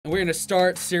We're gonna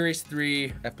start Series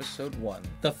 3, Episode 1.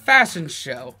 the fashion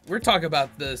show. We're talking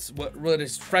about this, what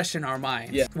is fresh in our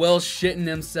minds. Yeah. Will's shitting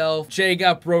himself. Jay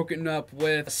got broken up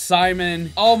with.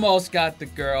 Simon almost got the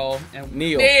girl. And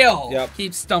Neil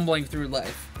keeps stumbling through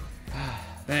life.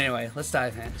 But anyway, let's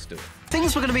dive in. Let's do it.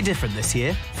 Things were going to be different this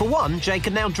year. For one, Jay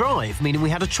could now drive, meaning we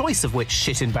had a choice of which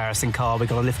shit embarrassing car we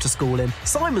got to lift to school in.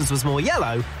 Simon's was more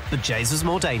yellow, but Jay's was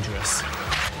more dangerous.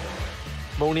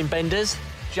 Morning, Benders.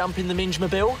 Jump in the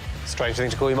Mingemobile. Strange thing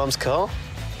to call your mum's car.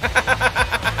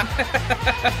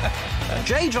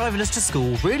 Jay driving us to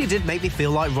school really did make me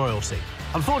feel like royalty.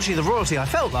 Unfortunately, the royalty I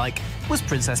felt like was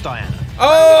Princess Diana.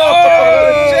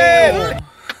 Oh, shit!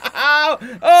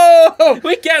 Oh,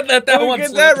 we can't let that one get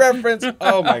slip. that reference.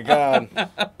 Oh my god,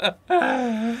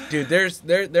 dude.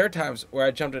 There are times where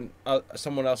I jumped in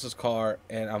someone else's car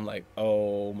and I'm like,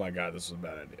 oh my god, this was a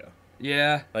bad idea.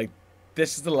 Yeah. Like,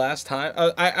 this is the last time.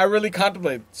 I really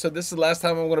contemplate. So this is the last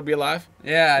time I'm gonna be alive.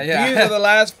 Yeah. These are the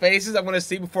last faces I'm gonna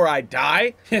see before I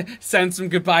die. Send some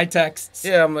goodbye texts.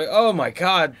 Yeah, I'm like, oh my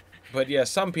god. But yeah,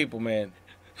 some people, man.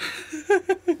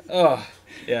 Oh.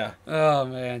 Yeah. Oh,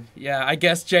 man. Yeah, I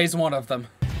guess Jay's one of them.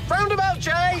 Roundabout,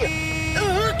 Jay!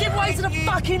 Give way to the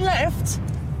fucking left!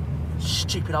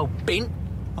 Stupid old bint.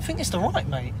 I think it's the right,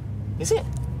 mate. Is it?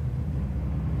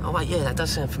 Oh, wait, yeah, that does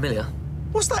sound familiar.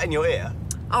 What's that in your ear?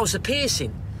 Oh, it's a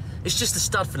piercing. It's just a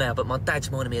stud for now, but my dad's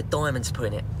reminded me of diamonds put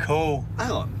in it. Cool.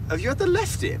 Hang on, have you had the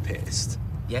left ear pierced?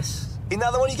 Yes. Isn't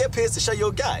that the one you get pierced to show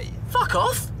you're gay? Fuck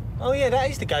off! Oh yeah,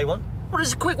 that is the gay one. Well,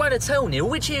 there's a quick way to tell, Neil.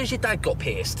 Which ear has your dad got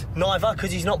pierced? Neither,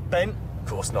 because he's not bent. Of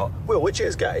course not. Will, which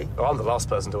ear's gay? Oh, I'm the last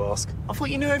person to ask. I thought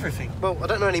you knew everything. Well, I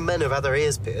don't know any men who've had their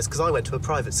ears pierced because I went to a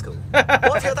private school. Why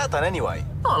have you had that done anyway?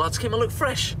 Oh, I like to keep my look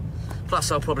fresh. Plus,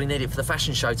 I'll probably need it for the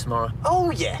fashion show tomorrow.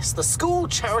 Oh yes, the school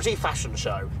charity fashion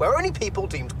show, where only people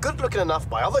deemed good-looking enough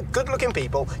by other good-looking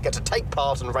people get to take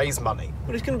part and raise money. Well,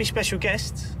 there's going to be special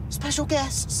guests. Special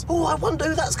guests? Oh, I wonder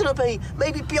who that's going to be.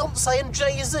 Maybe Beyonce and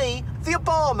Jay-Z, the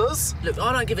Obamas. Look,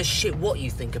 I don't give a shit what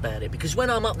you think about it, because when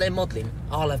I'm up there modelling,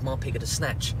 I'll have my pick of the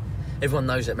snatch. Everyone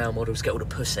knows that male models get all the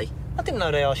pussy. I didn't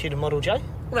know they asked you to model, Jay.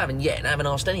 Well, I haven't yet, and I haven't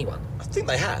asked anyone. I think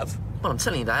they have. Well, I'm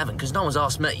telling you they haven't, because no one's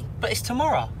asked me. But it's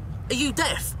tomorrow. Are you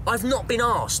deaf? I've not been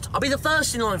asked. I'll be the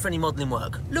first in line for any modelling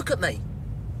work. Look at me.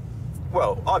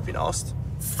 Well, I've been asked.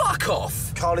 Fuck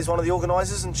off! Carly's one of the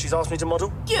organisers and she's asked me to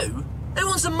model. You? Who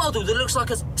wants a model that looks like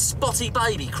a spotty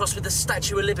baby crossed with the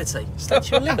Statue of Liberty?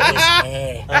 Statue of Liberty?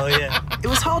 Yeah. Oh, yeah. It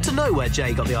was hard to know where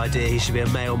Jay got the idea he should be a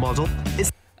male model.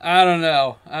 I don't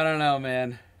know,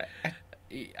 man.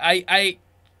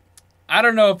 I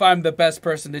don't know if I'm the best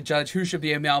person to judge who should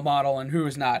be a male model and who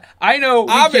is not. I know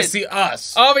Obviously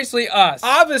us. Obviously us.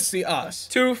 Obviously us.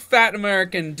 Two fat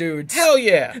American dudes. Hell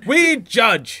yeah. We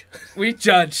judge. We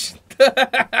judge.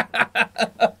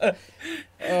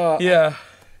 Yeah.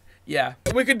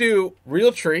 We could do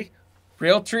Real Tree.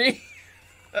 Real Tree?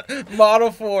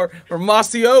 Model for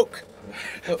Mossy Oak.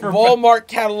 Walmart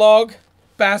catalog.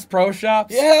 Bass Pro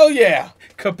Shops. Yeah, hell yeah.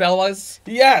 Cabela's.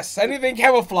 Yes, anything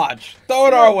camouflage. Throw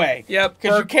it our way. Yep.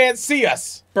 Because you can't see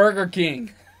us. Burger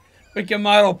King. We can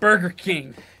model Burger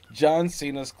King. John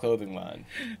Cena's clothing line.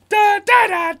 Da da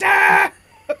da da!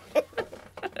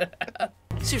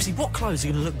 Seriously, what clothes are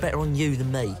going to look better on you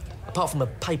than me? Apart from a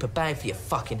paper bag for your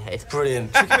fucking head.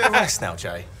 Brilliant. Should we give it a rest now,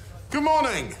 Jay? Good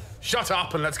morning. Shut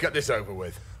up and let's get this over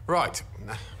with. Right.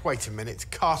 Wait a minute.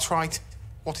 Cartwright,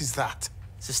 what is that?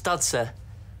 It's a stud, sir.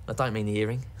 I don't mean the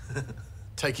earring.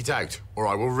 Take it out, or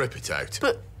I will rip it out.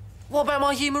 But what about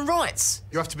my human rights?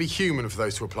 You have to be human for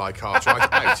those to apply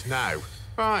Cartwright. Out now.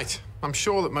 Right. I'm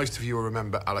sure that most of you will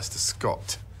remember Alistair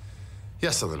Scott.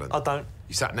 Yes, Sutherland? I don't.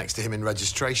 You sat next to him in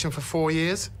registration for 4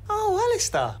 years? Oh,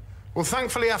 Alistair. Well,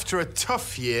 thankfully, after a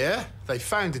tough year, they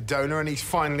found a donor and he's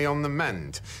finally on the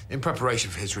mend. In preparation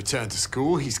for his return to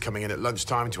school, he's coming in at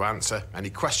lunchtime to answer any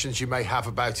questions you may have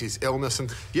about his illness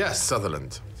and... Yes,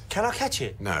 Sutherland. Can I catch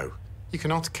it? No, you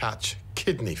cannot catch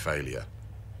kidney failure.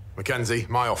 Mackenzie,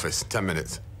 my office, 10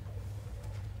 minutes.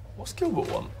 What's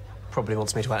Gilbert want? Probably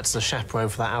wants me to act as a chaperone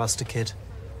for that Alistair kid.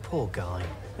 Poor guy.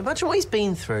 Imagine what he's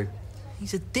been through.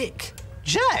 He's a dick.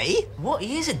 Jay? What?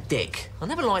 He is a dick. I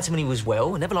never liked him when he was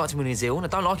well, I never liked him when he was ill, and I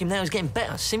don't like him now he's getting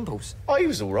better. Simples. Oh, he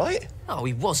was all right. Oh,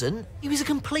 he wasn't. He was a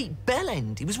complete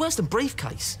bellend. He was worse than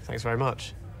Briefcase. Thanks very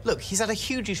much. Look, he's had a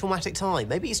hugely traumatic time.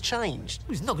 Maybe he's changed.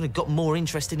 He's not going to got more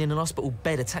interested in an hospital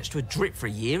bed attached to a drip for a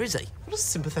year, is he? What a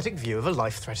sympathetic view of a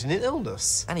life-threatening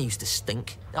illness. And he used to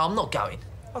stink. No, I'm not going.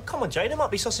 Oh, come on, Jay. There might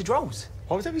be sausage rolls.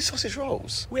 Why would there be sausage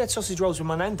rolls? We had sausage rolls when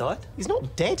my nan died. He's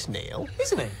not dead, Neil.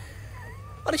 Isn't he?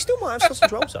 Oh, they still might have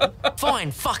sausage rolls, though. Fine,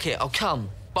 fuck it, I'll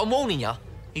come. But I'm warning you,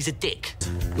 He's a dick.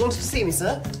 You wanted to see me,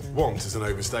 sir? Want is an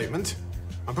overstatement.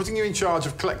 I'm putting you in charge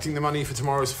of collecting the money for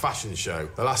tomorrow's fashion show.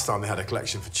 The last time they had a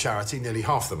collection for charity, nearly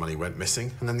half the money went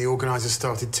missing, and then the organisers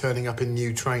started turning up in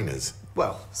new trainers.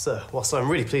 Well, sir, whilst I'm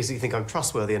really pleased that you think I'm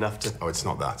trustworthy enough to... Oh, it's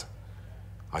not that.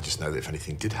 I just know that if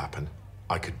anything did happen,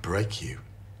 I could break you.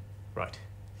 Right.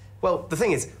 Well, the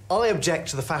thing is, I object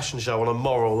to the fashion show on a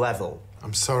moral level.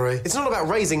 I'm sorry. It's not about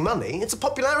raising money, it's a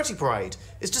popularity parade.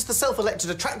 It's just the self-elected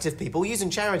attractive people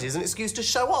using charity as an excuse to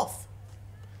show off.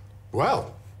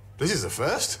 Well, this is a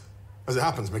first. As it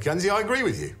happens, Mackenzie, I agree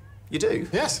with you. You do?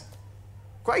 Yes.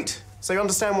 Great. So you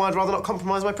understand why I'd rather not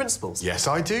compromise my principles? Yes,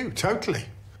 I do, totally.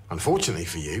 Unfortunately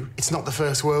for you, it's not the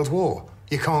First World War.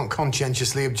 You can't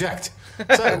conscientiously object.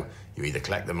 So, you either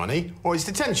collect the money or it's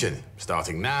detention,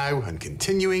 starting now and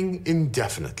continuing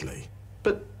indefinitely.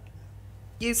 But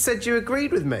you said you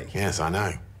agreed with me. Yes, I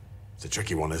know. It's a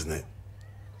tricky one, isn't it?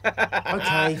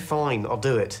 OK, fine, I'll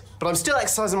do it. But I'm still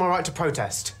exercising my right to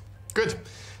protest. Good.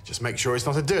 Just make sure it's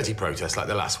not a dirty protest like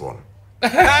the last one.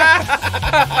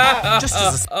 Just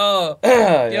as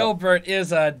a... Gilbert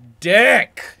is a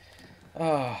dick.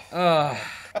 I'm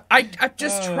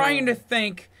just trying to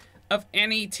think of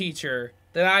any teacher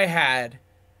that I had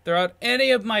throughout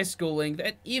any of my schooling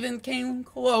that even came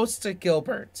close to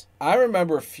Gilbert. I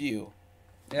remember a few.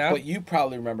 Yeah? But you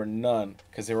probably remember none,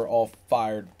 because they were all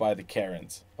fired by the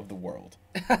Karens of the world.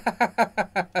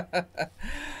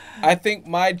 I think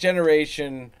my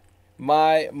generation,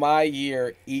 my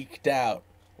year eked out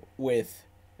with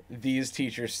these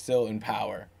teachers still in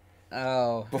power.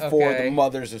 Oh, Before okay. the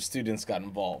mothers of students got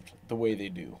involved, the way they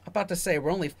do. I'm about to say,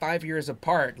 we're only 5 years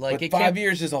apart. Like, But it 5 can't...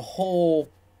 years is a whole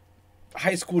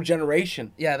high school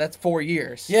generation. Yeah, that's 4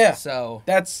 years. Yeah. So,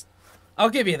 That's... I'll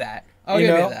give you that. I'll you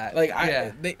give know, you that. Like,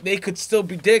 yeah. they could still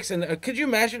be dicks. And could you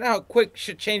imagine how quick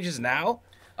shit changes now?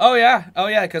 Oh, yeah,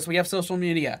 because we have social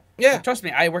media. Yeah. Trust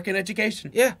me, I work in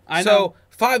education. Yeah. I know. So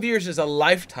 5 years is a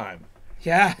lifetime.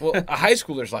 Yeah. Well, a high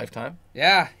schooler's lifetime,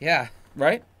 yeah.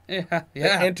 right? Yeah. They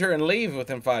enter and leave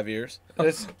within 5 years.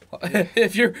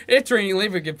 If you're entering and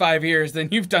leaving in 5 years, then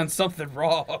you've done something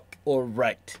wrong. Or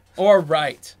right. Or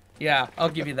right. Yeah, I'll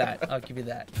give you that. I'll give you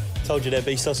that. Told you there'd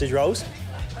be sausage rolls.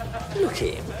 Look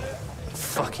at him.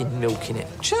 Fucking milking it.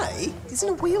 Jay? He's in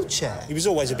a wheelchair. He was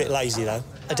always a bit lazy, though.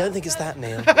 I don't think it's that,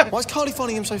 Neil. Why is Carly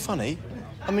finding him so funny?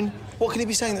 I mean, what can he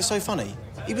be saying that's so funny?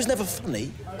 He was never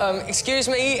funny. Excuse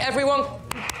me, everyone.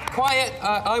 Quiet.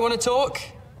 I want to talk.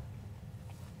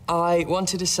 I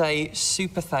wanted to say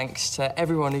super thanks to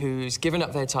everyone who's given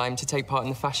up their time to take part in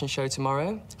the fashion show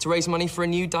tomorrow to raise money for a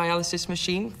new dialysis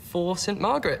machine for St.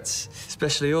 Margaret's.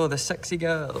 Especially all the sexy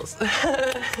girls.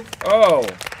 Oh,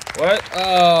 what?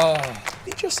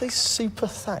 Did you just say super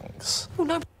thanks? Oh,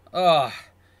 no.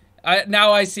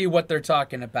 Now I see what they're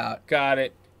talking about. Got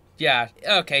it. Yeah,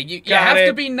 okay, you Got have it.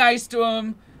 to be nice to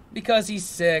him because he's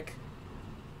sick.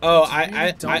 Oh,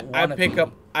 I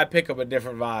pick up a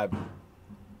different vibe.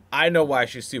 I know why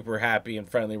she's super happy and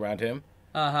friendly around him.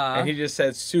 Uh-huh. And he just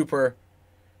said super.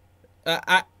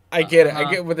 I get it. I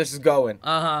get where this is going.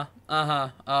 Yep.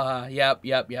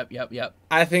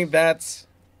 I think that's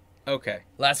okay.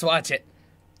 Let's watch it.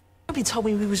 Nobody told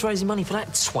me we was raising money for that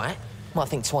twat. Might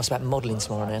think twice about modelling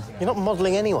tomorrow now. You're not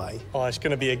modelling anyway. Oh, it's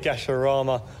going to be a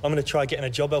gasharama. I'm going to try getting a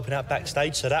job helping out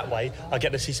backstage, so that way I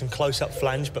get to see some close-up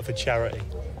flange, but for charity.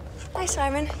 Hi,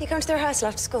 Simon. You come to the rehearsal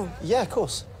after school? Yeah, of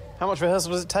course. How much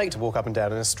rehearsal does it take to walk up and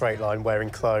down in a straight line wearing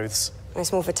clothes?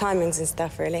 It's more for timings and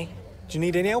stuff, really. Do you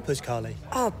need any helpers, Carly?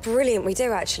 Oh, brilliant. We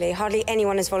do, actually. Hardly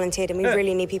anyone has volunteered, and we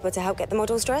really need people to help get the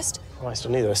models dressed. Christ,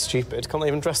 neither are stupid. Can't they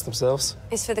even dress themselves?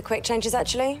 It's for the quick changes,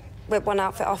 actually. Whip one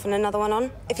outfit off and another one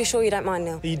on. If you're sure you don't mind,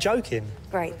 Neil. Are you joking?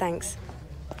 Great, thanks.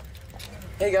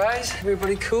 Hey, guys.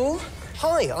 Everybody cool?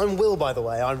 Hi, I'm Will, by the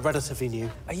way. I'm relatively new.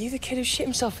 Are you the kid who shit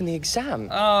himself in the exam?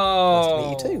 Nice to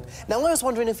meet you too. Now, I was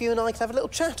wondering if you and I could have a little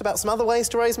chat about some other ways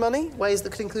to raise money, ways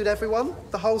that could include everyone,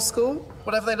 the whole school,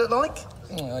 whatever they look like.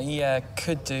 Oh, yeah,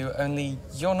 could do. Only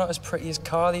you're not as pretty as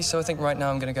Carly, so I think right now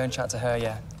I'm going to go and chat to her,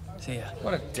 yeah. See ya.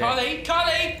 What a dick.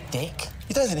 Carly! Dick?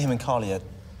 You don't think him and Carly are...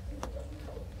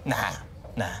 Nah.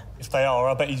 If they are,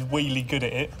 I bet he's really good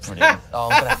at it. Brilliant. Oh,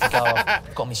 I'm going to have to go.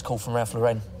 I've got this call from Ralph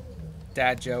Lauren.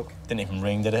 Dad joke. Didn't even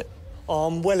ring, did it? Oh,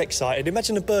 I'm well excited.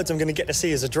 Imagine the birds I'm going to get to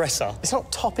see as a dresser. It's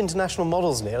not top international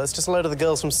models, Neil. It's just a load of the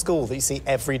girls from school that you see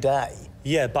every day.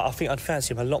 Yeah, but I think I'd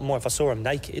fancy him a lot more if I saw him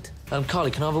naked.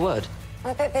 Carly, can I have a word?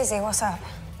 I'm a bit busy. What's up?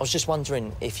 I was just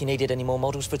wondering if you needed any more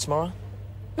models for tomorrow?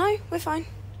 No, we're fine.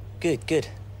 Good.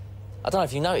 I don't know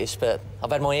if you noticed, but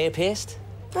I've had my ear pierced.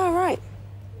 Oh, right.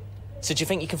 So do you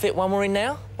think you can fit one more in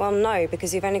now? Well, no,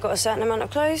 because you've only got a certain amount of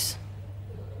clothes.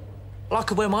 Well, I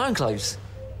could wear my own clothes.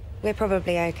 We're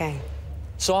probably okay.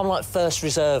 So I'm like first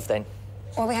reserve then?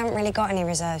 Well, we haven't really got any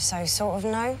reserves, so sort of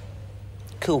no.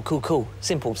 Cool.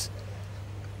 Simples.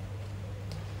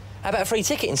 How about a free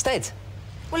ticket instead?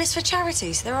 Well, it's for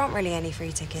charity, so there aren't really any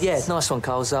free tickets. Yeah, nice one,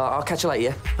 Carls. I'll catch you later,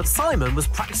 yeah? But Simon was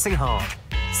practicing hard.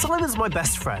 Simon's my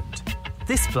best friend.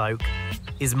 This bloke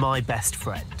is my best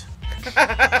friend. What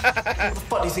the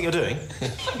fuck do you think you're doing?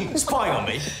 Spying on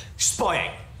me?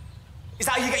 Spying? Is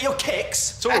that how you get your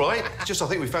kicks? It's all right. It's just I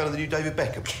think we found the new David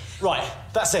Beckham. Right,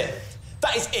 that's it.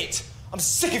 That is it. I'm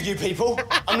sick of you people.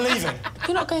 I'm leaving.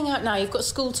 You're not going out now. You've got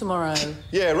school tomorrow.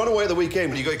 Yeah, run away at the weekend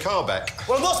when you got your car back.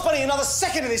 Well, I'm not spending another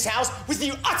second in this house with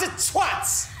you utter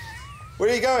twats. Where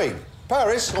are you going?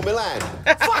 Paris or Milan?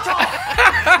 Fuck off!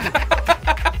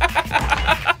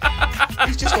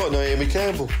 He's just like Naomi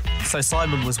Campbell. So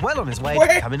Simon was well on his way to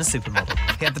becoming a supermodel.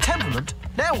 He had the temperament.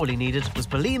 Now all he needed was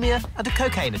bulimia and a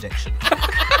cocaine addiction.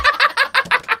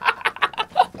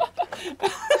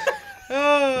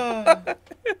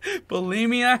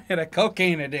 Bulimia and a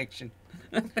cocaine addiction.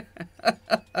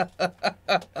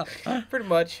 Pretty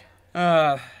much.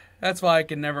 That's why I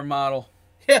can never model.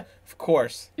 Yeah, of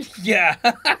course. Yeah.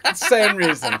 Same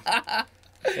reason.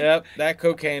 Yep, that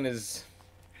cocaine is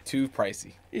too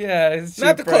pricey. Yeah, it's too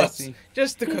not the clothes, pricey.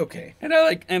 just the cocaine. And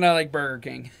I like Burger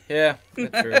King. Yeah,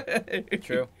 that's true.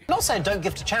 True. I'm not saying don't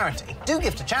give to charity. Do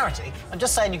give to charity. I'm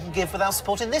just saying you can give without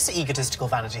supporting this egotistical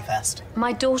vanity fest.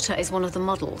 My daughter is one of the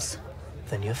models.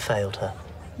 Then you've failed her.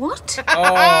 What?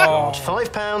 God,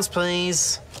 £5,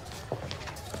 please.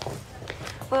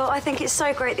 Well, I think it's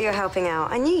so great that you're helping out.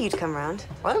 I knew you'd come round.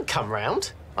 I don't come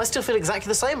round. I still feel exactly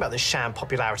the same about this sham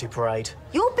popularity parade.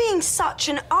 You're being such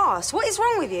an arse. What is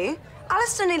wrong with you?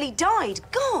 Alistair nearly died.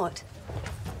 God.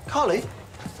 Carly,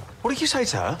 what did you say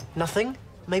to her? Nothing.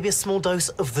 Maybe a small dose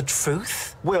of the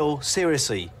truth? Will,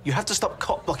 seriously, you have to stop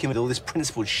cock-blocking with all this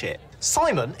principled shit.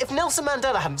 Simon, if Nelson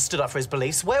Mandela hadn't stood up for his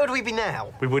beliefs, where would we be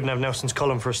now? We wouldn't have Nelson's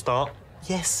column for a start.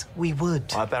 Yes, we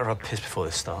would. I better have a piss before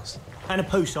this starts. And a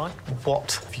poo sign.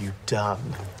 What have you done?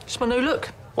 It's my new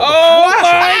look. Oh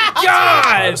my God!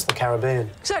 Pirates of the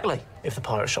Caribbean. Exactly. If the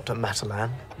pirates shopped at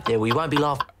Matalan. Yeah, well, you won't be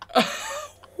laughing.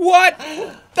 What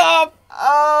the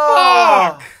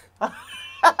fuck?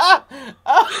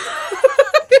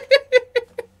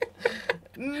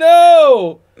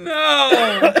 No!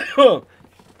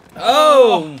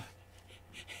 Oh!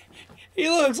 He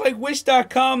looks like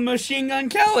Wish.com Machine Gun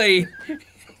Kelly.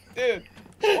 Dude,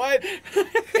 what?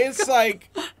 It's like...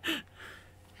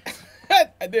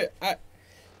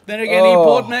 Then again, he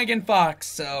pulled Megan Fox,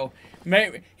 so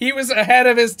maybe he was ahead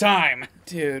of his time.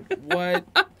 Dude, what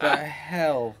the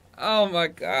hell? Oh my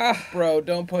God. Bro,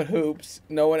 don't put hoops.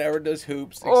 No one ever does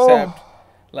hoops except,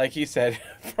 like he said,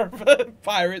 for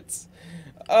pirates.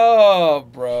 Oh,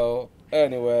 bro.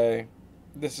 Anyway,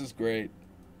 this is great.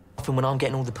 When I'm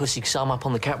getting all the pussy because I'm up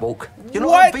on the catwalk. You're not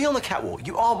going to be on the catwalk.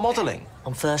 You are modelling.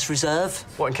 I'm first reserve.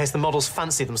 What, in case the models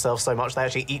fancy themselves so much they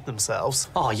actually eat themselves?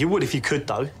 Oh, you would if you could,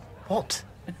 though. What?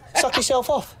 Suck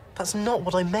yourself off. That's not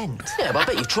what I meant. Yeah, but I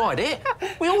bet you've tried it.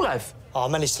 We all have. Oh, I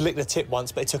managed to lick the tip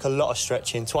once, but it took a lot of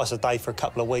stretching, twice a day for a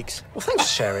couple of weeks. Well, thanks for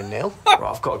sharing, Neil. Right,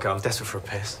 I've got to go. I'm desperate for a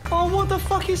piss. Oh, what the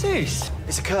fuck is this?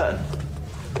 It's a curtain.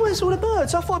 Where's all the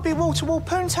birds? I thought it'd be wall-to-wall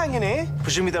poons hanging here.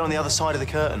 Presumably they're on the other side of the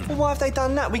curtain. Well, why have they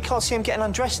done that? We can't see them getting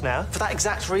undressed now. For that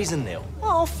exact reason, Neil.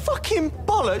 Oh, fucking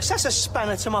bollocks. That's a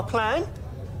spanner to my plan.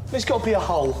 There's got to be a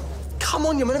hole. Come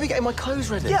on, you're meant to be getting my clothes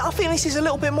ready. Yeah, I think this is a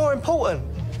little bit more important.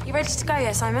 You ready to go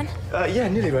yet, Simon? Yeah,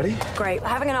 nearly ready. Great. We're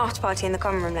having an after party in the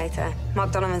common room later.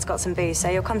 Mark Donovan's got some booze, so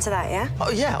you'll come to that, yeah?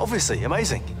 Oh, yeah, obviously.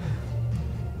 Amazing.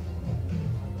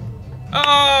 Oh!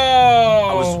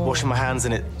 I was washing my hands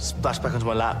and it splashed back onto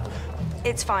my lap.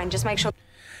 It's fine. Just make sure...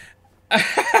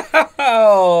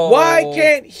 Why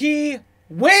can't he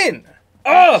win?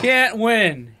 Oh! Can't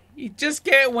win. He just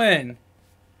can't win.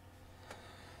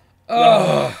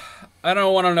 Oh, I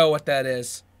don't want to know what that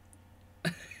is.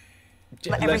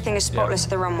 Everything is spotless to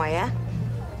the runway, yeah?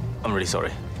 I'm really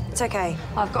sorry. It's okay.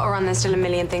 I've got to run. There's still a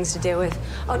million things to deal with.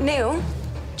 Oh, Neil, do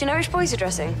you know which boys are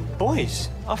dressing? Boys?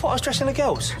 I thought I was dressing the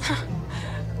girls.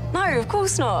 No, of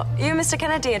course not. You and Mr.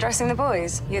 Kennedy are dressing the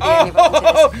boys. You're the only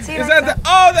volunteers. See you Is later. that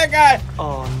that guy?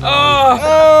 Oh,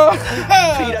 no.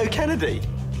 Peter Kennedy.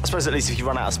 I suppose at least if you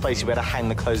run out of space, you'll be able to hang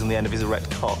the clothes on the end of his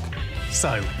erect cock.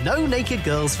 So, no naked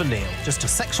girls for Neil, just a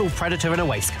sexual predator in a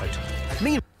waistcoat.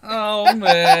 Oh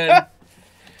man.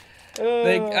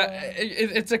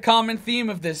 It's a common theme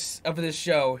of this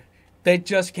show. They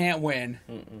just can't win.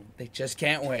 They just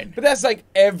can't win. But that's like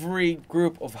every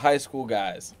group of high school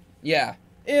guys. Yeah.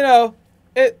 You know,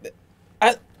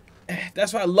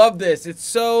 that's why I love this. It's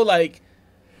so like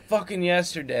fucking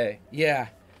yesterday. Yeah.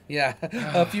 Yeah,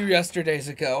 a few yesterdays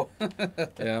ago.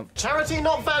 Yeah. Charity,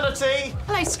 not vanity.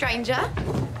 Hello, stranger.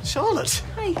 Charlotte.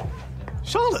 Hi.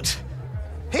 Charlotte.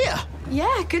 Here.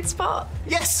 Yeah, good spot.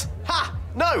 Yes. Ha.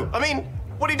 No. I mean,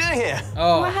 what are you doing here?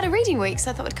 Well, I had a reading week,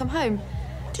 so I thought I'd come home.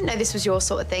 Didn't know this was your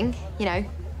sort of thing. You know,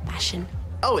 fashion.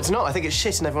 Oh, it's not. I think it's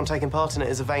shit, and everyone taking part in it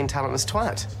is a vain, talentless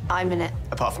twat. I'm in it.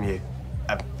 Apart from you.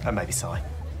 And maybe Si.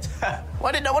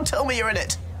 Why did no one tell me you're in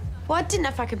it? Well, I didn't know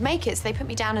if I could make it, so they put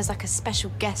me down as like a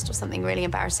special guest or something really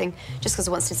embarrassing, just because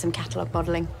I once did some catalogue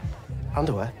modelling.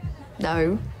 Underwear?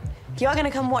 No. You are going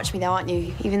to come watch me, though, aren't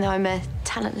you? Even though I'm a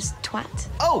talentless twat.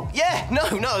 Oh, yeah. No,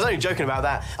 I was only joking about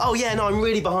that. Oh, yeah, no, I'm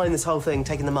really behind this whole thing,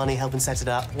 taking the money, helping set it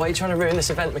up. Why are you trying to ruin this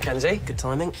event, Mackenzie? Good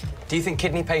timing. Do you think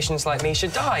kidney patients like me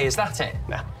should die? Is that it?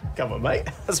 Nah, come on, mate.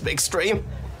 That's a bit extreme.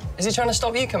 Is he trying to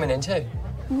stop you coming in, too?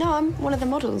 No, I'm one of the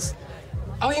models.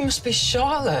 Oh, you must be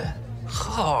Charlotte.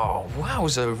 Oh,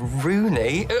 wowza,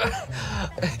 Rooney.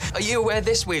 Are you aware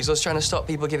this weasel's trying to stop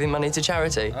people giving money to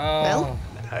charity? Well?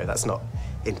 No, that's not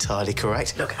entirely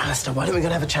correct. Look, Alistair, why don't we go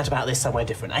and have a chat about this somewhere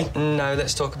different, eh? No,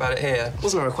 let's talk about it here.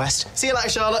 Wasn't a request. See you later,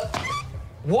 Charlotte.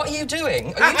 What are you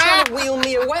doing? Are you trying to wheel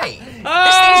me away? This thing's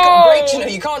got brakes, you know.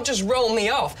 You can't just roll me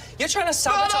off. You're trying to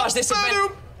sabotage this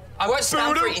event. I won't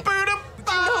stand for it. Do you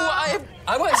know what?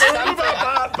 I won't stand for it.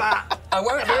 I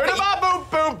won't have it.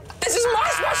 This is my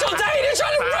special day and you're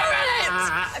trying to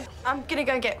ruin it! I'm gonna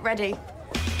go get ready.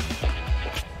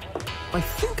 I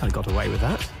think I got away with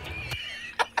that.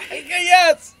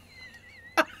 Yes!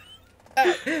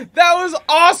 That was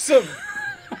awesome!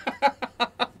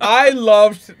 I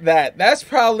loved that. That's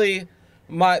probably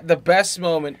the best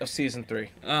moment of season 3.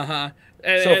 Uh-huh.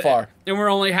 So far. And we're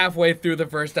only halfway through the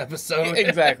first episode.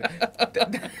 Exactly.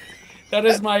 That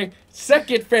is my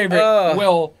second favorite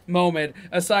Will moment,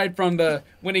 aside from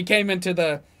when he came into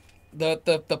the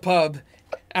pub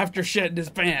after shitting his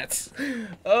pants.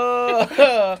 Oh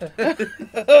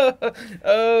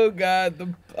God.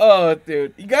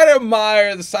 Dude. You gotta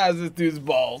admire the size of this dude's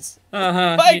balls.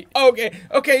 Uh-huh. Like, okay,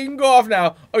 you can go off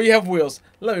now. Oh, you have wheels.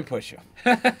 Let me push you.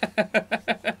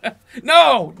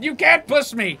 No, you can't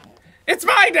push me. It's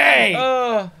my day.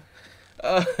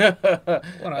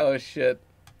 Oh shit.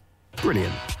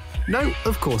 Brilliant. No,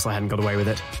 of course I hadn't got away with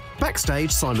it. Backstage,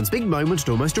 Simon's big moment had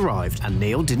almost arrived, and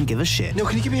Neil didn't give a shit. Neil,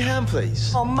 can you give me a hand,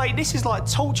 please? Oh, mate, this is like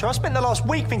torture. I spent the last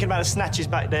week thinking about the snatches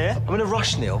back there. I'm in a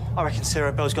rush, Neil. I reckon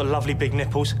Sarah Bell's got lovely big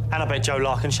nipples, and I bet Joe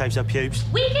Larkin shaves her pubes.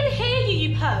 We can hear you,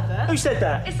 you pervert. Who said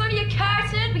that? It's only a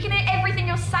curtain. We can hear everything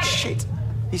you're saying. Shit.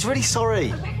 He's really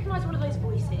sorry. I recognise one of those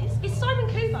voices. It's Simon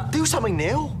Cooper. Do something,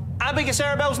 Neil. How big are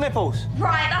Sarah Bell's nipples?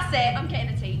 Right, that's it. I'm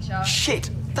getting a teacher.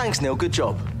 Shit. Thanks, Neil. Good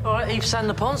job. All right, Yves Saint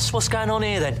Laurent, what's going on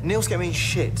here, then? Neil's getting me in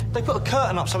shit. They put a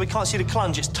curtain up so we can't see the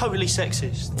clunge. It's totally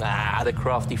sexist. Ah, the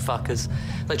crafty fuckers.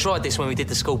 They tried this when we did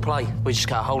the school play. We just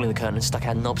cut a hole in the curtain and stuck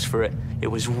our knobs through it. It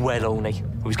was well orny.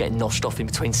 We was getting noshed off in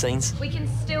between scenes. We can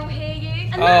still hear you.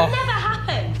 And that never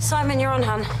happened. Simon, you're on,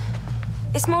 hun.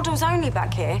 It's models only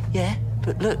back here. Yeah,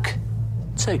 but look.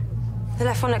 2. The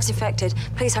left one looks infected.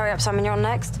 Please hurry up, Simon. You're on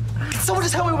next. Can someone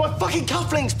just help me with my fucking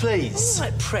cufflinks, please? All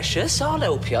right, precious. I'll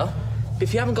help you.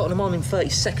 If you haven't got them on in 30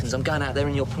 seconds, I'm going out there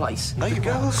in your place. No, you The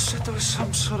girl said there was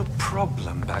some sort of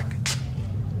problem back...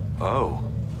 Oh.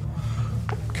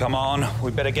 Come on, we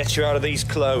better get you out of these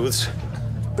clothes.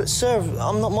 But, sir,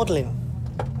 I'm not modelling.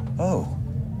 Oh.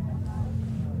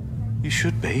 You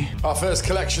should be. Our first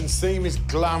collections theme is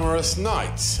Glamorous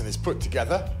Nights and is put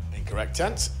together, in correct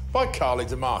tense, by Carly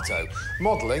D'Amato.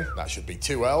 Modelling, that should be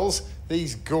 2 L's.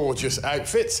 These gorgeous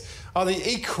outfits are the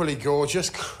equally gorgeous,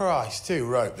 Christ, who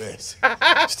wrote this?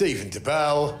 Stephen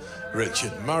DeBell,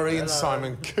 Richard Murray and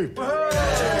Simon Cooper.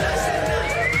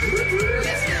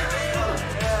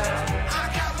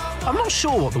 I'm not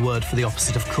sure what the word for the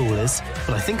opposite of cool is,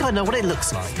 but I think I know what it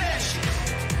looks like.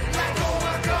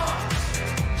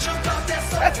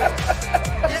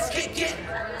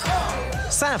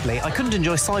 Sadly, I couldn't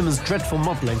enjoy Simon's dreadful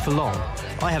modelling for long.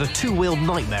 I had a 2-wheeled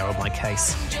nightmare on my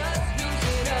case.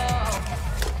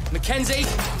 Mackenzie!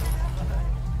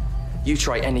 You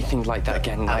try anything like that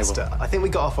again, I will. I think we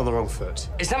got off on the wrong foot.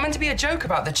 Is that meant to be a joke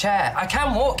about the chair? I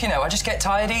can walk, you know. I just get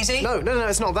tired easy. No,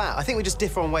 it's not that. I think we just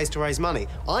differ on ways to raise money.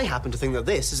 I happen to think that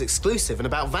this is exclusive and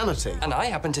about vanity. And I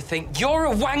happen to think you're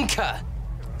a wanker.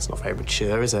 It's not very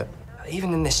mature, is it?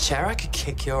 Even in this chair, I could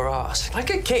kick your ass. I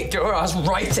could kick your ass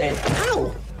right in.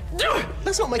 Ow!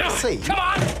 Let's not make a scene. Come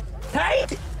on! Hey!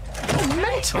 You're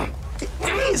mental. It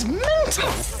is mental.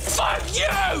 Fuck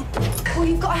you! Well,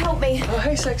 you've got to help me. Oh,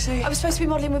 hey, sexy. I was supposed to be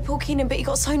modelling with Paul Keenan, but he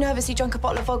got so nervous he drank a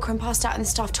bottle of vodka and passed out in the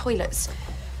staff toilets.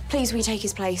 Please, will you take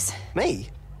his place? Me?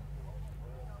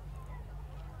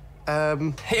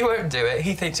 He won't do it.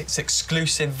 He thinks it's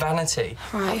exclusive vanity.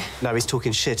 Right. No, he's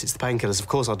talking shit. It's the painkillers. Of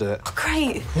course I'll do it. Oh,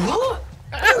 great. What?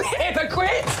 You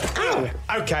hypocrite!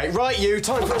 OK, right, you.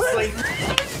 Time for a sleep.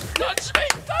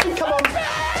 Come on.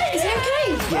 Is he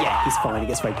okay? Yeah, he's fine. He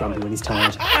gets very grumpy when he's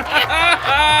tired.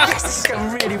 Yes, this is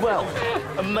going really well.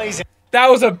 Amazing. That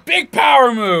was a big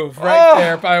power move right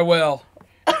there by Will.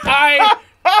 I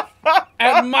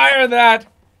admire that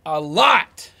a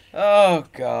lot. Oh,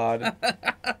 God.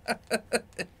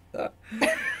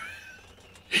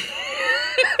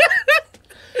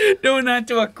 Doing that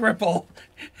to a cripple.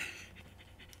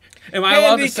 Am I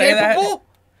allowed to say that?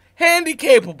 Handy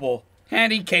capable.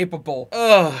 Handy capable.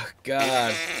 Oh,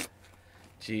 God.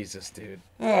 Jesus, dude.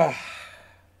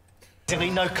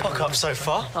 Didn't no cock up so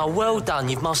far. Oh, well done.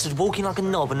 You've mastered walking like a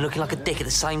knob and looking like a dick at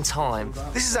the same time.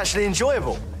 This is actually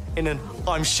enjoyable. In an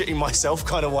I'm shitting myself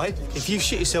kind of way. If you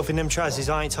shit yourself in them trousers,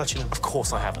 I ain't touching them. Of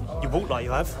course I haven't. You walk like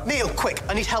you have. Neil, quick,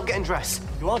 I need help getting dressed.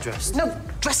 You are dressed. No,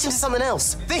 dressed into something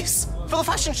else. This, for the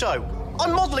fashion show.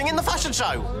 I'm modelling in the fashion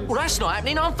show. Well, that's not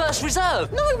happening. I'm first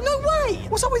reserve. No way.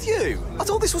 What's up with you? I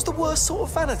thought this was the worst sort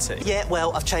of vanity. Yeah,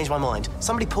 well, I've changed my mind.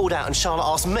 Somebody pulled out and Charlotte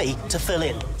asked me to fill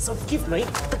in. So give me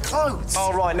the clothes.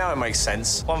 Oh, right, now it makes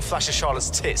sense. One flash of Charlotte's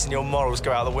tits and your morals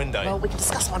go out the window. Well, we can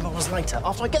discuss my morals later,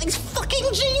 after I get these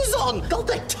fucking jeans on. God,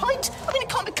 they're tight. I mean, it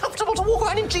can't be comfortable to walk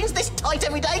around in jeans this tight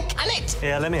every day, can it?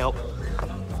 Yeah, let me help.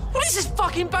 Well, this is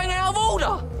fucking bang out of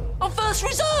order. I'm first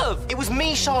reserve. It was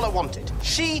me Charlotte wanted.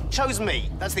 She chose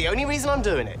me. That's the only reason I'm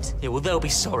doing it. Yeah, well, they'll be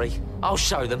sorry. I'll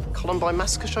show them. Columbine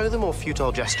Massacre show them or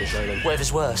Futile Gesture show them?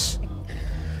 Whatever's worse.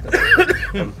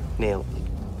 Neil,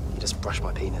 you just brushed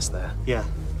my penis there. Yeah.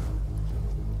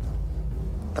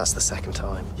 That's the second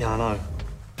time. Yeah, I know.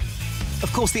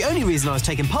 Of course, the only reason I was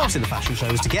taking part in the fashion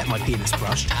show was to get my penis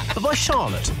brushed, but by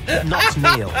Charlotte, not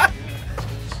Neil.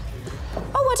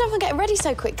 Oh, well done for getting ready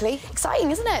so quickly.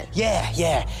 Exciting, isn't it?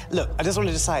 Yeah. Look, I just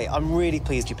wanted to say, I'm really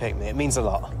pleased you picked me. It means a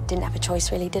lot. Didn't have a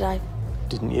choice, really, did I?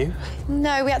 Didn't you?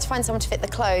 No, we had to find someone to fit the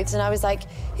clothes, and I was like,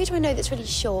 who do I know that's really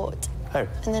short? Oh.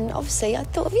 And then, obviously, I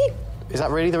thought of you. Is that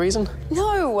really the reason?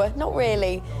 No, not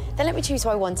really. They let me choose who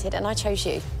I wanted, and I chose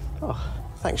you. Oh,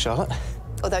 thanks, Charlotte.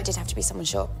 Although it did have to be someone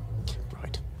short.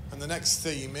 Right. And the next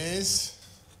theme is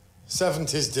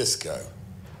 70s disco.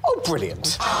 Oh,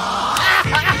 brilliant.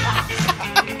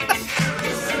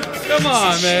 Come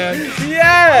on, man.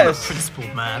 Yes! I'm a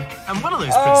principled man, and one of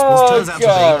those principles turns out to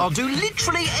be I'll do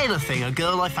literally anything a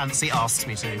girl I fancy asks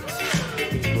me to.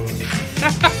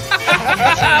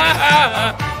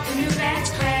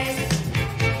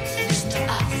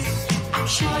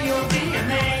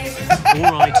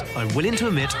 All right, I'm willing to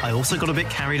admit I also got a bit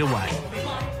carried away.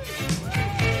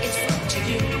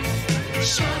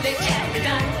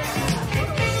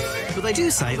 But they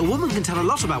do say a woman can tell a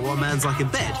lot about what a man's like in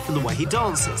bed from the way he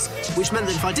dances, which meant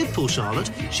that if I did pull Charlotte,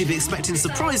 she'd be expecting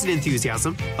surprising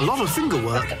enthusiasm, a lot of finger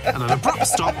work, and an abrupt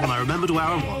stop when I remembered where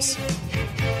I was.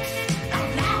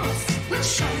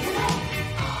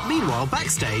 Meanwhile,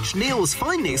 backstage, Neil was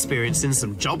finally experiencing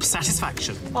some job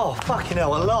satisfaction. Oh, fucking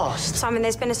hell, at last. Simon,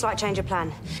 there's been a slight change of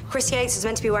plan. Chris Yates was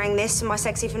meant to be wearing this in my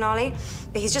sexy finale,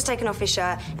 but he's just taken off his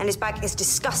shirt and his back is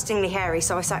disgustingly hairy,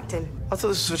 so I sacked him. I thought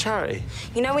this was for charity.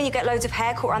 You know when you get loads of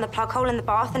hair caught around the plug hole in the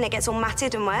bath and it gets all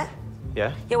matted and wet?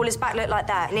 Yeah? Yeah, well, his back looked like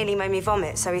that. It nearly made me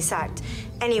vomit, so he sacked.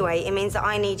 Anyway, it means that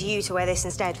I need you to wear this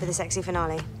instead for the sexy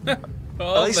finale.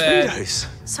 Are these Speedos?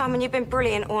 Simon, you've been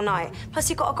brilliant all night. Plus,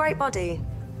 you've got a great body.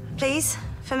 Please,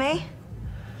 for me?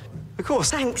 Of course.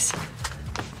 Thanks.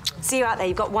 See you out there.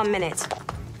 You've got 1 minute.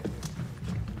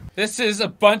 This is a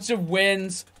bunch of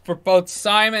wins for both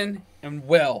Simon and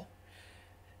Will.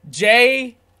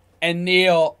 Jay and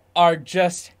Neil are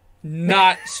just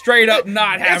not straight up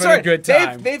not having a good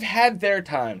time. They've had their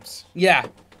times. Yeah.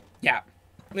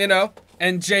 You know?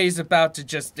 And Jay's about to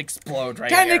just explode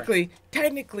right Technically,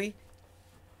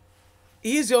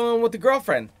 he's the only one with the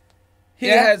girlfriend.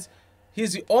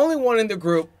 He's the only one in the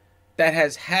group that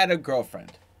has had a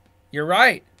girlfriend. You're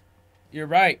right. Yeah.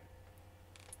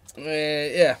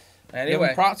 Anyway. Give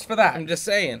him props for that. I'm just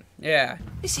saying. Yeah.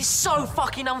 This is so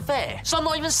fucking unfair. So I'm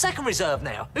not even second reserve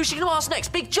now. Who's she gonna ask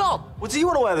next? Big John? Well, do you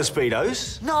want to wear the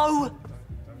Speedos? No.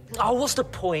 Oh, what's the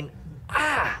point?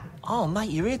 Oh, mate,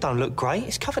 your ear don't look great.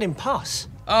 It's covered in pus.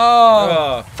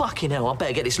 Oh. Fucking hell, I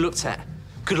better get this looked at.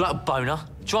 Good luck, boner.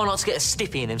 Try not to get a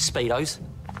stiffy in them Speedos.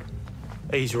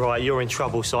 He's right, you're in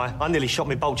trouble, Si. I nearly shot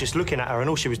me bolt just looking at her, and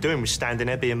all she was doing was standing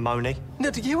there being moany. No,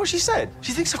 did you hear what she said?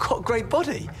 She thinks I've got a great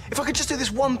body. If I could just do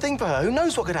this one thing for her, who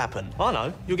knows what could happen? I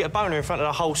know. You'll get a boner in front of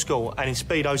the whole school, and in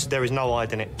Speedos, there is no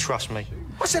hiding it. Trust me.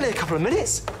 It's only a couple of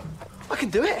minutes. I can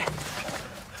do it.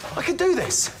 I can do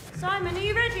this. Simon, are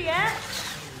you ready yet?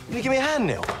 Can you give me a hand,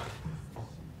 Neil?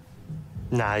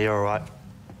 Nah, you're all right.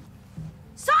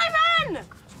 Simon!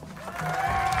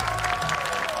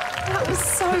 That was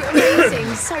so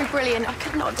amazing, so brilliant. I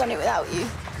could not have done it without you.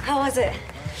 How was it?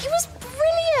 He was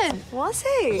brilliant. Was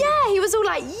he? Yeah, he was all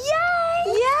like, yay!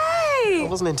 Yay! It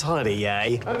wasn't entirely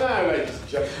yay. And now, ladies and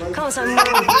gentlemen. Come on, Simon.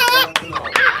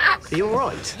 Are you all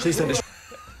right? Please don't just...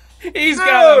 He's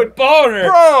got a boner.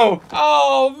 Bro!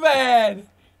 Oh, man.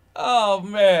 Oh,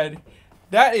 man.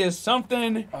 That is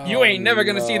something you ain't never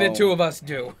gonna see the no. two of us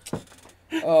do.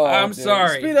 Oh, I'm dude.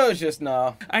 sorry. Speedo's just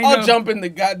nah. I know. I'll jump in the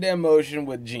goddamn ocean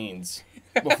with jeans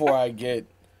before I get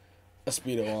a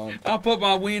Speedo on. I'll put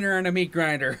my wiener in a meat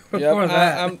grinder Yep, before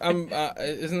that.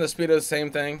 isn't the Speedo the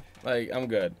same thing? Like, I'm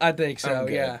good. I think so, I'm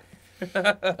good. yeah.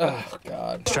 Oh,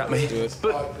 God. Strap me. Do it.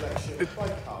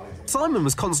 Simon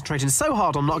was concentrating so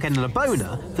hard on not getting a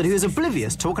boner that he was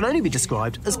oblivious to what can only be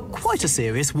described as quite a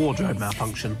serious wardrobe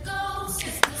malfunction.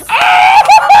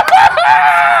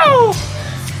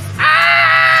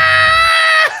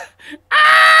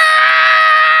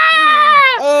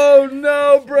 Oh,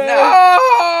 no, bro.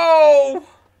 No!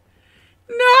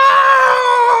 No!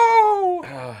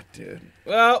 Oh, dude.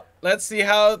 Well, let's see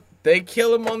how they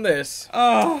kill him on this.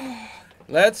 Oh.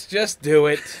 Let's just do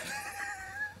it.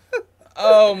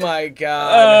 Oh, my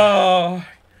God. Oh.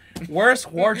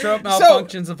 Worst wardrobe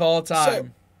malfunctions of all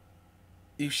time.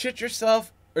 You shit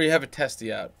yourself or you have a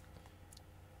testy out?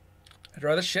 I'd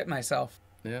rather shit myself.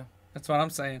 Yeah. That's what I'm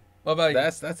saying. What about you?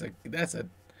 That's a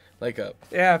like a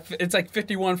Yeah, it's like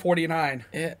 51-49.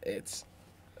 yeah. It's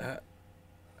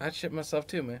I'd shit myself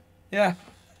too, man. Yeah.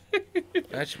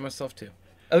 I'd shit myself too.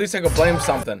 At least I could blame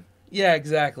something. Yeah,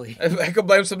 exactly. I could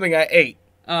blame something I ate.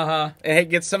 Uh-huh. And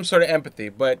get some sort of empathy.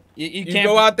 But you you can't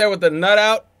go out there with the nut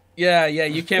out. Yeah,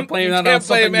 you can't blame You that can't on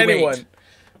something blame you anyone. ate.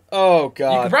 Oh,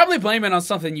 God. You could probably blame it on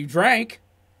something you drank,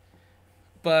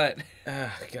 but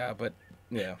God, but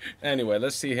yeah. Anyway,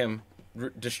 let's see him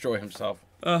destroy himself.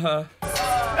 uh-huh.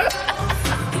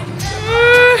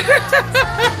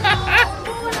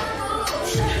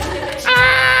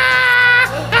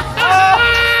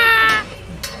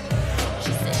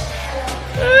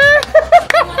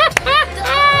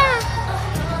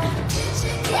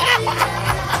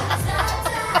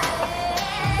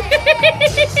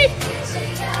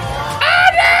 Oh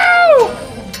no!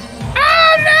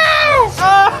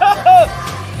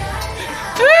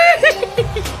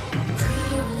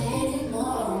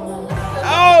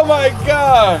 Oh my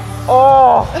God!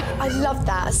 Oh! I love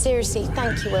that. Seriously,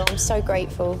 thank you, Will. I'm so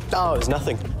grateful. Oh, it was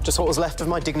nothing. Just what was left of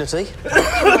my dignity.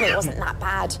 Come on, it wasn't that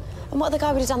bad. And what other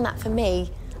guy would have done that for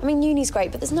me? I mean, uni's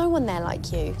great, but there's no one there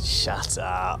like you. Shut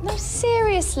up. No,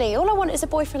 seriously. All I want is a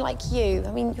boyfriend like you.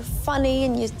 I mean, you're funny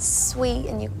and you're sweet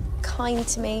and you're kind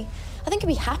to me. I think I'd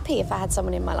be happy if I had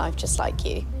someone in my life just like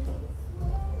you.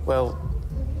 Well,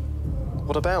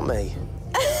 what about me?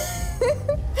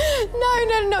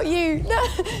 No, not you.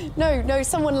 No,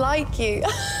 someone like you.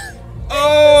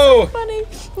 Oh! So funny.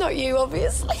 Not you,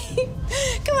 obviously.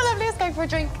 Come on, lovely, let's go for a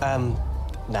drink.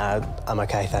 No, I'm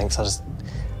okay, thanks.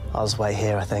 I'll just wait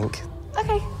here, I think.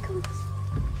 Okay, come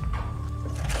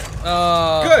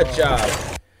on. Good job.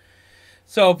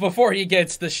 So before he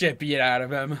gets the shit beat out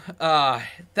of him,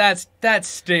 that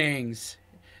stings.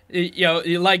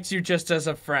 He likes you just as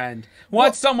a friend.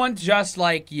 Wants someone just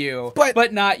like you,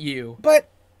 but not you. But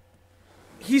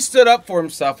he stood up for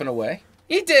himself in a way.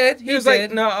 He did. He was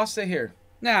like, no, I'll stay here.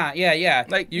 Nah, yeah.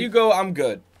 Like, you go, I'm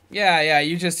good. Yeah,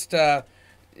 you just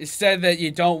said that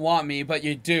you don't want me, but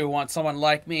you do want someone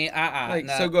like me. Like,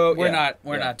 nah, so go, we're yeah,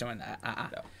 not doing that.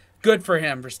 No. Good for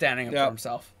him for standing up for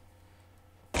himself.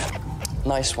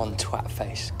 Nice one, twat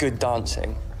face. Good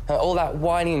dancing. All that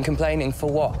whining and complaining for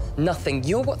what? Nothing.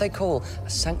 You're what they call a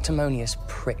sanctimonious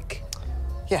prick.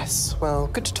 Yes, well,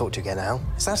 good to talk to you again, Al.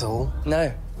 Is that all?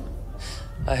 No.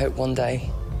 I hope one day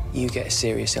you get a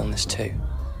serious illness too.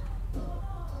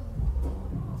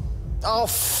 Oh,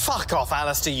 fuck off,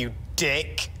 Alistair, you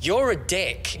dick. You're a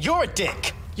dick. You're a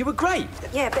dick. You were great.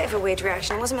 Yeah, a bit of a weird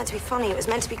reaction. It wasn't meant to be funny. It was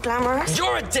meant to be glamorous.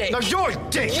 You're a dick. No, you're a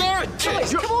dick. You're a dick.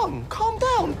 Guys, come on, calm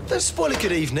down. Don't spoil a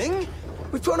good evening.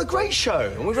 We've put on a great show,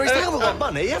 and we've raised a hell of a lot of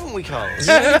money, haven't we, Carl? You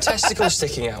have your testicles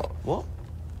sticking out. What?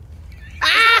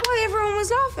 Why everyone was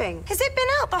laughing? Has it been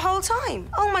out the whole time?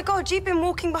 Oh my God, you've been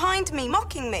walking behind me,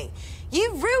 mocking me.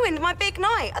 You ruined my big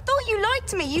night. I thought you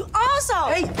liked me, you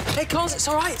arsehole. Hey, Carl, it's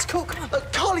all right. It's cool. Come on.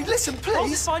 Carly, listen, please. Oh,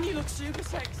 it's fine. You look super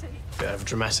sexy. Bit of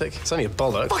dramatic. It's only a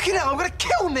bollock. Fucking hell, I'm gonna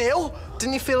kill Neil.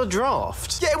 Didn't you feel a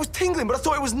draft? Yeah, it was tingling, but I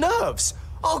thought it was nerves.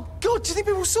 Oh, God, do you think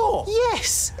people saw?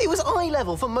 Yes, it was eye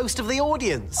level for most of the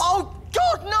audience. Oh,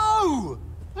 God, no!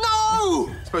 No!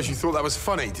 Suppose you thought that was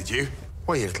funny, did you?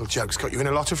 Well, your little joke's got you in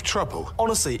a lot of trouble.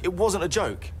 Honestly, it wasn't a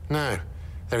joke. No,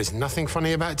 there is nothing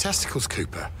funny about testicles,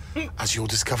 Cooper, as you'll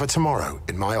discover tomorrow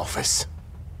in my office.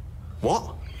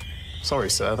 What? Sorry,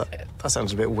 sir. That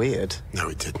sounds a bit weird. No,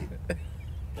 it didn't.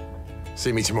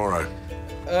 See me tomorrow.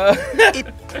 Right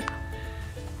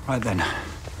then.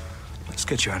 Let's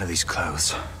get you out of these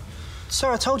clothes.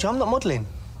 Sir, I told you, I'm not modelling.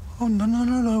 Oh,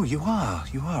 no. You are.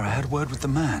 I had a word with the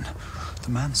man.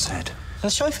 The man said... The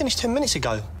show finished 10 minutes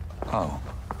ago. Oh.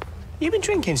 You've been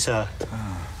drinking, sir?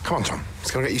 Come on, Tom.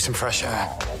 Let's go get you some fresh air.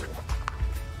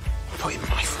 Putting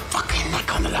my fucking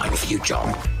neck on the line for you,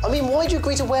 John. I mean, why'd you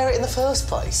agree to wear it in the first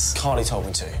place? Carly told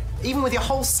me to. Even with your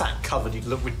whole sack covered, you'd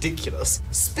look ridiculous.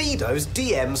 Speedos,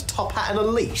 DMs, top hat and a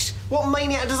leash. What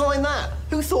maniac designed that?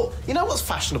 Who thought, you know what's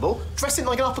fashionable? Dressing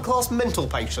like an upper-class mental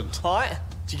patient. All right.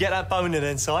 Did you get that boner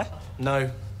then, Si? No.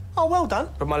 Oh, well done.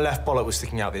 But my left bollock was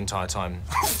sticking out the entire time.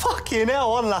 Fucking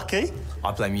hell, unlucky.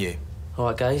 I blame you. All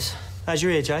right, guys. How's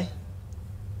your ear, Jay?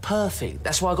 Perfect.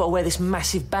 That's why I got to wear this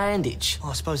massive bandage.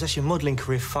 Oh, I suppose that's your modelling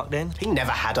career fucked then. He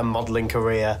never had a modelling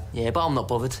career. Yeah, but I'm not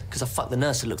bothered, because I fucked the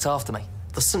nurse that looked after me.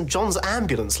 The St John's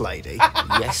ambulance lady?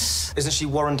 Yes. Isn't she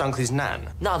Warren Dunkley's nan?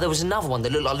 No, there was another one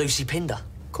that looked like Lucy Pinder.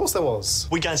 Of course there was.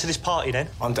 We going to this party then?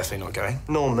 I'm definitely not going.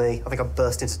 Nor me. I think I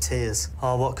burst into tears.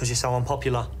 Oh, what, because you're so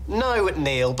unpopular? No,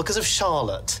 Neil, because of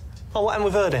Charlotte. Oh, what happened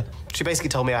with her then? She basically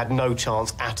told me I had no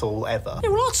chance at all, ever. Yeah,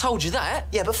 well, I told you that.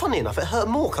 Yeah, but funny enough, it hurt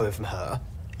more coming from her.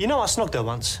 You know I snogged her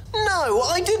once. No,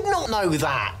 I did not know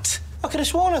that. I could have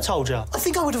sworn I told you. I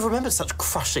think I would have remembered such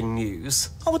crushing news.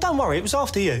 Oh, well, don't worry, it was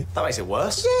after you. That makes it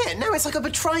worse. Yeah, now it's like a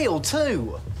betrayal,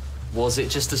 too. Was it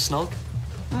just a snog?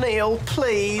 Neil,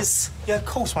 please. Yeah, of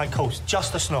course, mate, of course.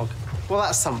 Just a snog. Well,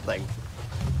 that's something.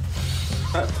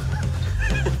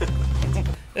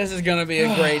 This is gonna be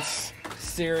a great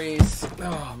series.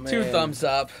 Oh, man. 2 thumbs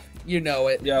up. You know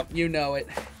it. Yep. You know it.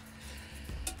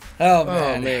 Oh,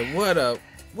 man. Oh, man.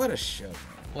 What a show.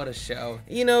 What a show.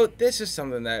 You know, this is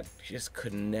something that just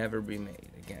could never be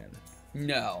made again.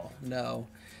 No.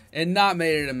 And not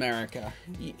made in America.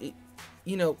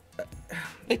 You know,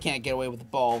 they can't get away with the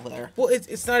ball there. Well,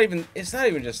 it's not even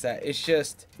just that. It's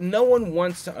just no one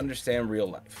wants to understand real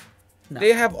life. No.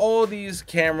 They have all these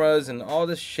cameras and all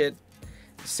this shit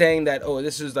saying that, oh,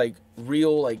 this is like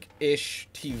real, like ish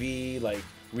TV, like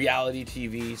reality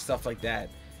TV, stuff like that.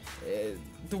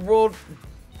 The world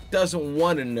doesn't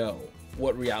want to know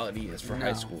what reality is for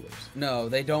high schoolers. No,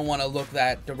 they don't want to look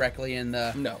that directly in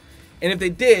the... No. And if they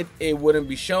did, it wouldn't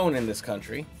be shown in this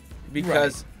country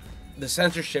because the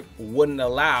censorship wouldn't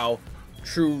allow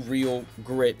true, real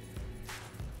grit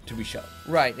to be shown.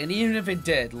 Right, and even if it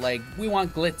did, like, we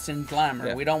want glitz and glamour.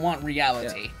 Yeah. We don't want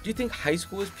reality. Yeah. Do you think high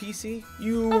school is PC?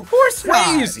 Of course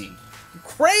crazy. Not.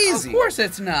 Crazy. Of course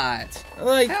it's not.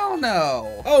 Like, hell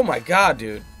no. Oh my god,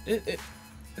 dude.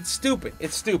 It's stupid.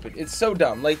 It's stupid. It's so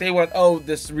dumb. Like, they want,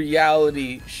 this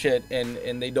reality shit,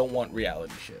 and they don't want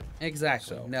reality shit.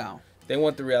 Exactly. So, no. They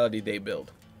want the reality they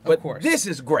build. But of course. This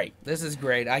is great. This is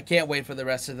great. I can't wait for the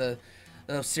rest of the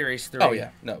Series 3. Oh,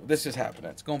 yeah. No, this is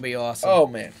happening. It's going to be awesome. Oh,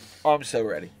 man. I'm so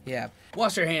ready. Yeah.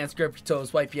 Wash your hands, grip your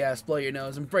toes, wipe your ass, blow your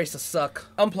nose, embrace the suck.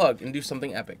 Unplug and do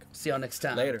something epic. See y'all next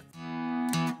time. Later.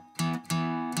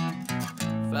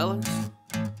 Fellas,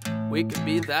 we could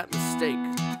be that mistake.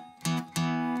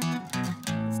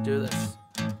 Let's do this.